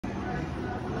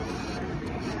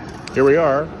Here we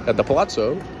are at the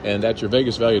Palazzo and at your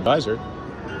Vegas Value Advisor.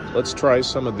 Let's try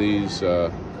some of these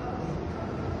 $1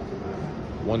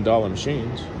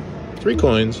 machines. 3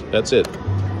 coins, that's it.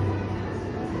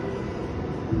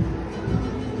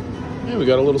 Yeah, we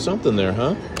got a little something there,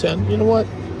 huh? 10, you know what?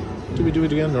 Do we do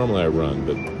it again? Normally I run,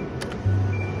 but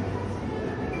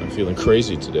I'm feeling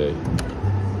crazy today.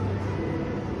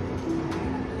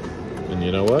 And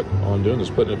you know what? All I'm doing is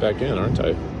putting it back in, aren't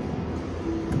I?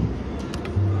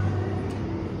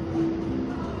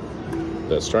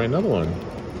 Let's try another one.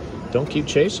 Don't keep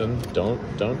chasing. Don't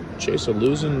chase a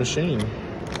losing machine.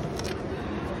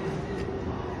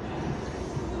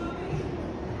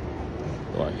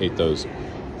 Oh, I hate those.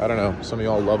 I don't know. Some of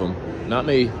y'all love them. Not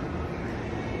me.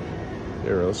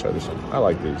 Here, let's try this one. I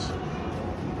like these.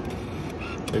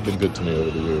 They've been good to me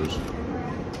over the years.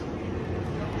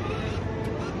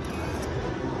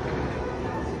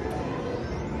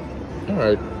 All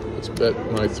right, let's bet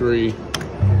my 3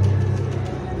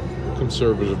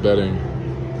 conservative betting,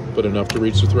 but enough to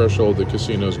reach the threshold that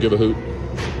casinos give a hoot.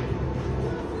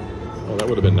 Oh, that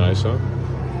would have been nice, huh?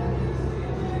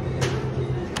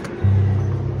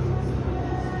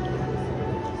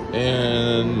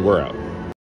 And we're out.